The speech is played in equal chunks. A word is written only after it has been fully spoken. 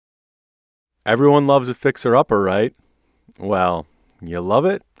Everyone loves a fixer-upper, right? Well, you love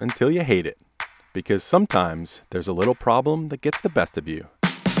it until you hate it. Because sometimes there's a little problem that gets the best of you.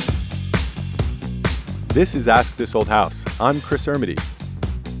 This is Ask This Old House. I'm Chris Ermides.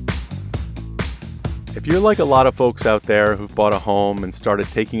 If you're like a lot of folks out there who've bought a home and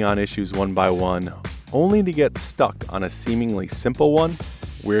started taking on issues one by one, only to get stuck on a seemingly simple one,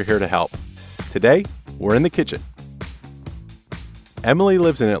 we're here to help. Today, we're in the kitchen. Emily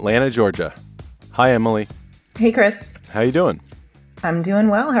lives in Atlanta, Georgia. Hi, Emily. Hey, Chris. How you doing? I'm doing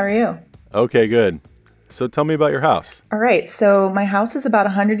well. How are you? Okay, good. So tell me about your house. All right. So my house is about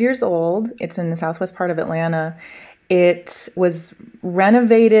 100 years old. It's in the southwest part of Atlanta. It was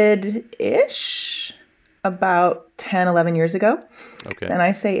renovated-ish about 10, 11 years ago. Okay. And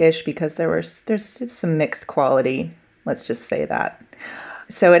I say ish because there's some mixed quality. Let's just say that.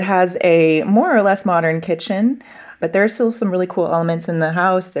 So it has a more or less modern kitchen, but there's still some really cool elements in the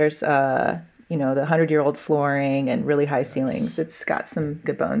house. There's the 100-year-old flooring and really high ceilings. It's got some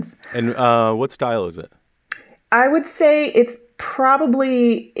good bones. And what style is it? I would say it's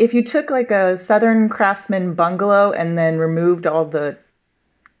probably, if you took like a Southern Craftsman bungalow and then removed all the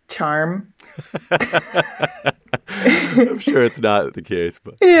charm. I'm sure it's not the case,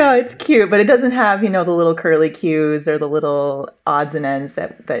 but Yeah, it's cute, but it doesn't have, the little curly cues or the little odds and ends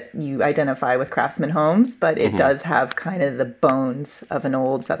that you identify with Craftsman homes, but it does have kind of the bones of an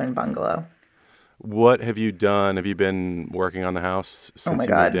old Southern bungalow. what have you done? Have you been working on the house since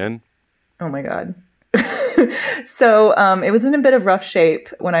you moved in? Oh my God. So it was in a bit of rough shape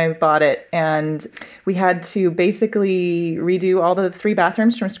when I bought it, and we had to basically redo all the 3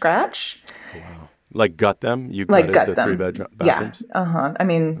 bathrooms from scratch. Wow. Like gut them? You Like gutted gut the them. 3 bathrooms? Yeah. I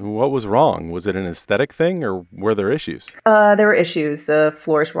mean, What was wrong? Was it an aesthetic thing or were there issues? there were issues. The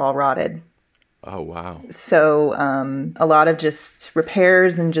floors were all rotted. Oh, wow. So a lot of just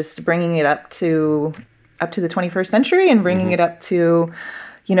repairs and just bringing it up to the 21st century and bringing it up to,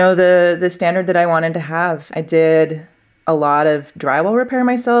 the standard that I wanted to have. I did a lot of drywall repair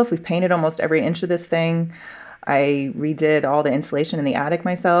myself. We've painted almost every inch of this thing. I redid all the insulation in the attic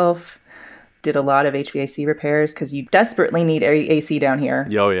myself. Did a lot of HVAC repairs because you desperately need AC down here.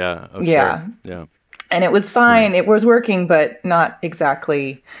 Oh, yeah. Oh, Yeah. Sure. Yeah. And it was fine. It was working, but not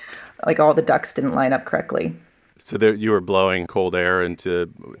exactly, like all the ducts didn't line up correctly. So there, you were blowing cold air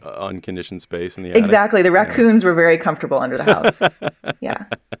into unconditioned space in the attic? Exactly. The raccoons were very comfortable under the house. Yeah.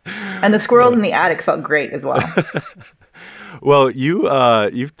 And the squirrels in the attic felt great as well. Well,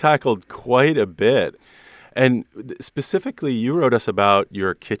 you've tackled quite a bit. And specifically, you wrote us about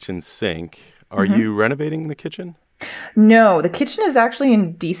your kitchen sink. Are you renovating the kitchen? No, the kitchen is actually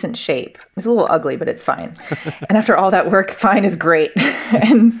in decent shape. It's a little ugly, but it's fine. And after all that work, fine is great.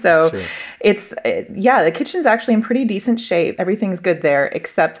 And so Sure. the kitchen's actually in pretty decent shape. Everything's good there,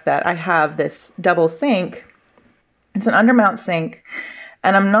 except that I have this double sink. It's an undermount sink,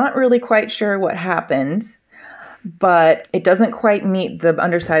 and I'm not really quite sure what happened, but it doesn't quite meet the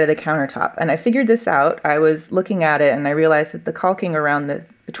underside of the countertop. And I figured this out. I was looking at it, and I realized that the caulking around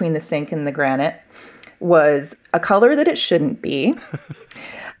between the sink and the granite was a color that it shouldn't be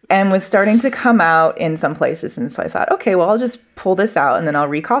and was starting to come out in some places. And so I thought, okay, well, I'll just pull this out and then I'll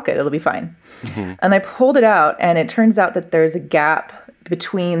recaulk it. It'll be fine. And I pulled it out, and it turns out that there's a gap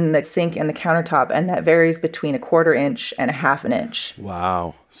between the sink and the countertop, and that varies between 1/4 inch and 1/2 inch.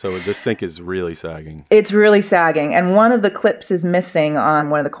 Wow. So this sink is really sagging. It's really sagging, and one of the clips is missing on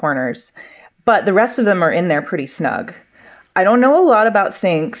one of the corners, but the rest of them are in there pretty snug. I don't know a lot about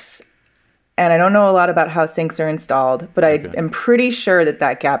sinks, and I don't know a lot about how sinks are installed, but I am pretty sure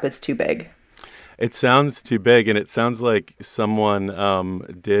that gap is too big. It sounds too big, and it sounds like someone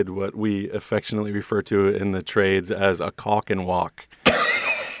did what we affectionately refer to in the trades as a caulk and walk.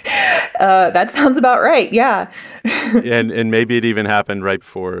 That sounds about right, yeah. and maybe it even happened right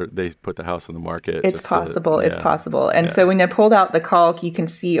before they put the house on the market. It's possible. It's possible. And Yeah. so when I pulled out the caulk, you can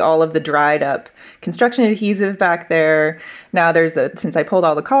see all of the dried up construction adhesive back there. Now since I pulled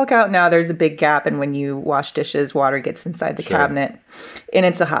all the caulk out, now there's a big gap. And when you wash dishes, water gets inside the Sure. cabinet, and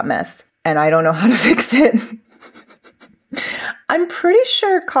it's a hot mess. And I don't know how to fix it. I'm pretty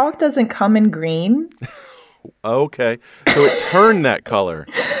sure caulk doesn't come in green. Okay. So it turned that color.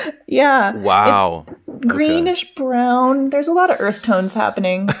 Yeah. Wow. Greenish brown. There's a lot of earth tones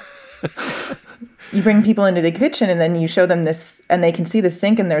happening. You bring people into the kitchen and then you show them this, and they can see the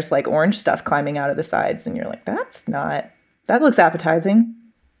sink, and there's like orange stuff climbing out of the sides. And you're like, that looks appetizing.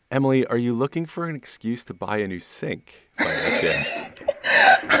 Emily, are you looking for an excuse to buy a new sink by any chance?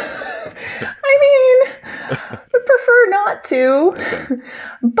 I mean, I prefer not to.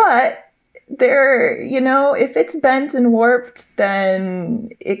 But There, if it's bent and warped,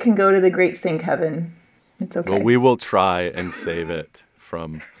 then it can go to the great sink heaven. It's Well, okay. we will try and save it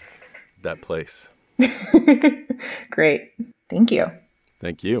from that place. Great. Thank you.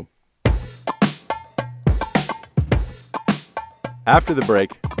 Thank you. After the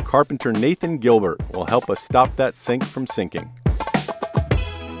break, carpenter Nathan Gilbert will help us stop that sink from sinking.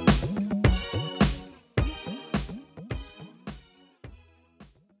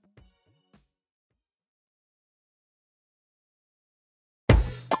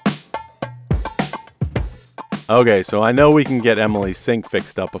 Okay, so I know we can get Emily's sink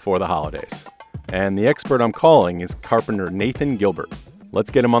fixed up before the holidays. And the expert I'm calling is carpenter Nathan Gilbert. Let's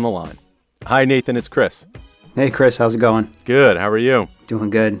get him on the line. Hi, Nathan, it's Chris. Hey, Chris, how's it going? Good, how are you? Doing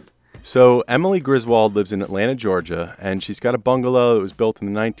good. So Emily Griswold lives in Atlanta, Georgia, and she's got a bungalow that was built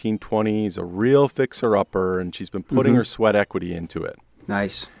in the 1920s, a real fixer-upper, and she's been putting her sweat equity into it.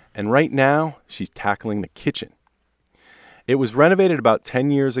 Nice. And right now, she's tackling the kitchen. It was renovated about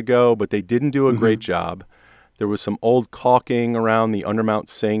 10 years ago, but they didn't do a great job. There was some old caulking around the undermount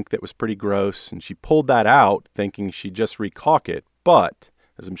sink that was pretty gross, and she pulled that out thinking she'd just recaulk it. But,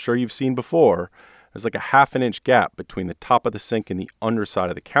 as I'm sure you've seen before, there's like a 1/2 inch gap between the top of the sink and the underside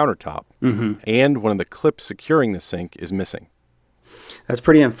of the countertop. And one of the clips securing the sink is missing. That's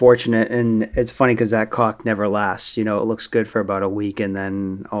pretty unfortunate, and it's funny because that caulk never lasts. It looks good for about a week, and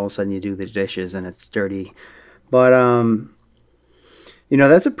then all of a sudden you do the dishes and it's dirty. But,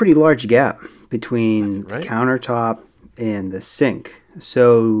 that's a pretty large gap between the countertop and the sink.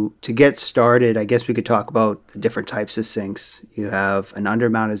 So to get started, I guess we could talk about the different types of sinks. You have an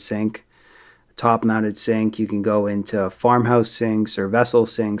undermounted sink, top-mounted sink. You can go into farmhouse sinks or vessel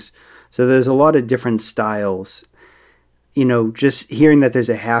sinks. So there's a lot of different styles. Just hearing that there's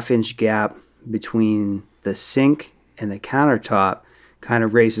a 1/2 inch gap between the sink and the countertop kind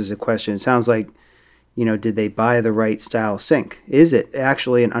of raises a question. It sounds like, did they buy the right style sink? Is it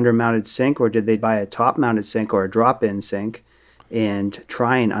actually an undermounted sink, or did they buy a top-mounted sink or a drop-in sink and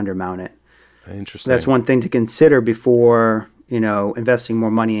try and undermount it? Interesting. That's one thing to consider before, investing more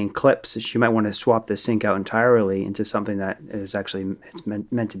money in clips. You might want to swap the sink out entirely into something that is actually it's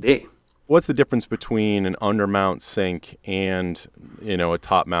meant to be. What's the difference between an undermount sink and, a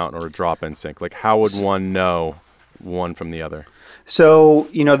top mount or a drop-in sink? Like, how would one know one from the other? So,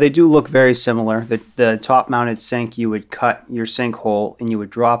 they do look very similar. The top-mounted sink, you would cut your sink hole and you would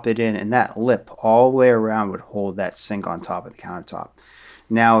drop it in, and that lip all the way around would hold that sink on top of the countertop.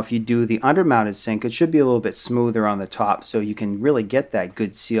 Now, if you do the undermounted sink, it should be a little bit smoother on the top, so you can really get that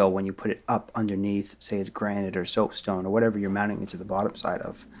good seal when you put it up underneath, say it's granite or soapstone or whatever you're mounting it to the bottom side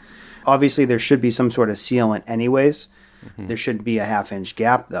of. Obviously, there should be some sort of sealant anyways. There shouldn't be a 1/2 inch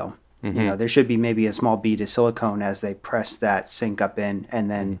gap, though. There should be maybe a small bead of silicone as they press that sink up in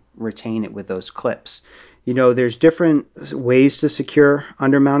and then retain it with those clips. There's different ways to secure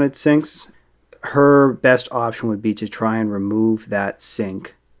undermounted sinks. Her best option would be to try and remove that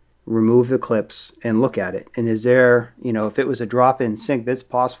sink, remove the clips, and look at it. And is there, if it was a drop-in sink, that's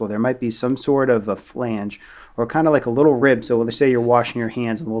possible. There might be some sort of a flange or kind of like a little rib. So let's say you're washing your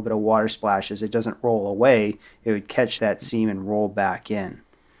hands and a little bit of water splashes. It doesn't roll away. It would catch that seam and roll back in.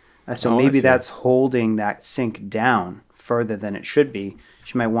 So maybe that's holding that sink down further than it should be.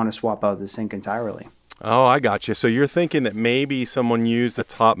 You might want to swap out the sink entirely. Oh, I got you. So you're thinking that maybe someone used a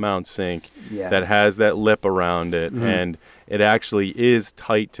top mount sink that has that lip around it, and it actually is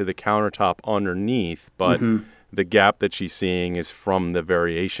tight to the countertop underneath, but the gap that she's seeing is from the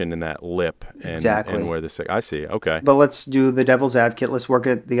variation in that lip and where the sink. I see. Okay. But let's do the devil's advocate. Let's work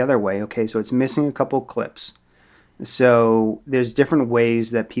it the other way. Okay, so it's missing a couple clips. So there's different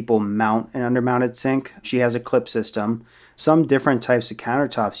ways that people mount an undermounted sink. She has a clip system. Some different types of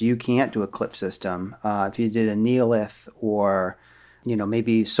countertops, you can't do a clip system. If you did a Neolith or,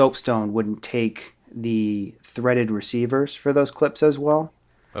 maybe soapstone wouldn't take the threaded receivers for those clips as well.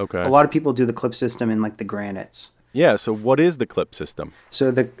 Okay. A lot of people do the clip system in like the granites. Yeah, so what is the clip system?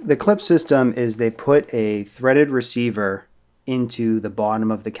 So the clip system is they put a threaded receiver into the bottom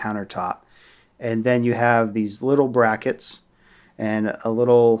of the countertop. And then you have these little brackets and a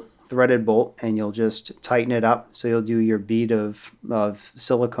little threaded bolt, and you'll just tighten it up. So you'll do your bead of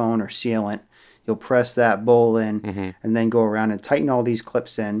silicone or sealant. You'll press that bowl in and then go around and tighten all these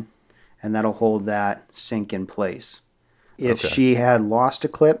clips in, and that'll hold that sink in place. If she had lost a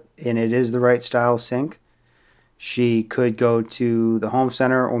clip and it is the right style sink, she could go to the home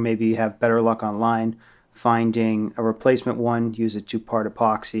center or maybe have better luck online finding a replacement one, use a 2-part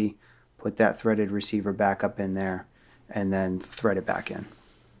epoxy, put that threaded receiver back up in there, and then thread it back in.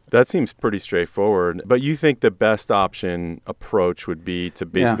 That seems pretty straightforward. But you think the best approach would be to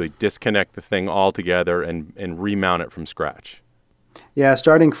basically disconnect the thing altogether and remount it from scratch? Yeah,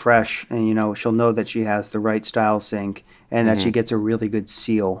 starting fresh, and she'll know that she has the right style sink and that she gets a really good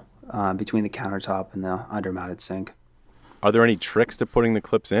seal between the countertop and the undermounted sink. Are there any tricks to putting the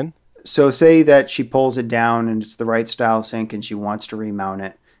clips in? So say that she pulls it down and it's the right style sink and she wants to remount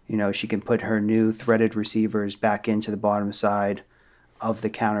it. She can put her new threaded receivers back into the bottom side of the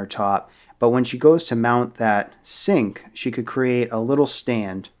countertop. But when she goes to mount that sink, she could create a little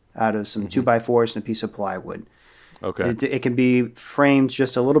stand out of some 2x4s and a piece of plywood. Okay. It can be framed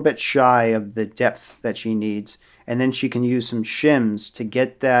just a little bit shy of the depth that she needs. And then she can use some shims to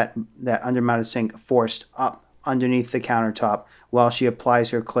get that undermounted sink forced up underneath the countertop while she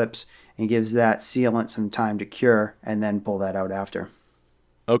applies her clips and gives that sealant some time to cure and then pull that out after.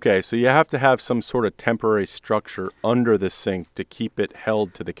 Okay, so you have to have some sort of temporary structure under the sink to keep it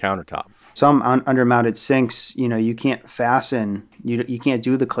held to the countertop. Some undermounted sinks, you can't fasten, you can't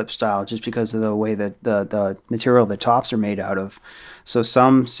do the clip style just because of the way that the material the tops are made out of. So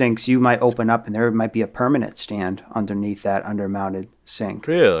some sinks you might open up and there might be a permanent stand underneath that undermounted sink.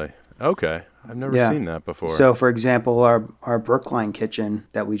 Really? Okay. I've never seen that before. So for example, our Brookline kitchen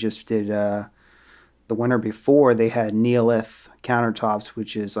that we just did the winter before, they had Neolith countertops,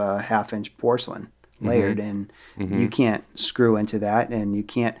 which is a 1/2-inch porcelain layered, and you can't screw into that, and you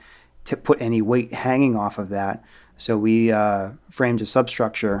can't put any weight hanging off of that. So we framed a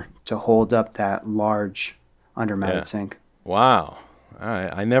substructure to hold up that large undermounted sink. Wow. All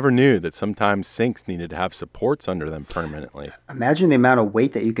right. I never knew that sometimes sinks needed to have supports under them permanently. Imagine the amount of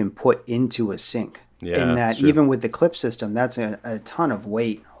weight that you can put into a sink. Yeah, and that's that true. even with the clip system, that's a ton of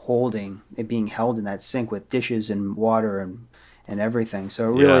weight holding it, being held in that sink with dishes and water and everything. So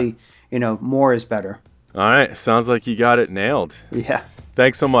really, more is better. All right. Sounds like you got it nailed. Yeah.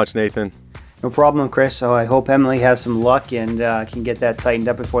 Thanks so much, Nathan. No problem, Chris. So I hope Emily has some luck and can get that tightened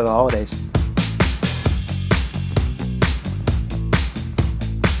up before the holidays.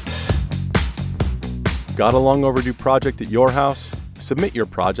 Got a long overdue project at your house? Submit your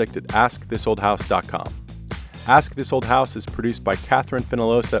project at askthisoldhouse.com. Ask This Old House is produced by Catherine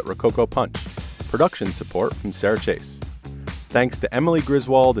Finalosa at Rococo Punch. Production support from Sarah Chase. Thanks to Emily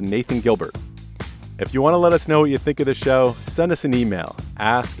Griswold and Nathan Gilbert. If you want to let us know what you think of the show, send us an email,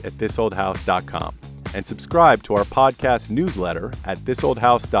 ask@thisoldhouse.com, and subscribe to our podcast newsletter at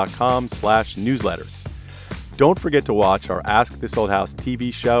thisoldhouse.com/newsletters. Don't forget to watch our Ask This Old House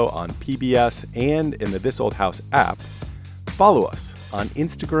TV show on PBS and in the This Old House app. Follow us on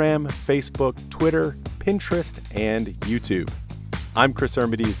Instagram, Facebook, Twitter, Pinterest, and YouTube. I'm Chris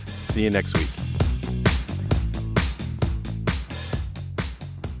Ermides. See you next week.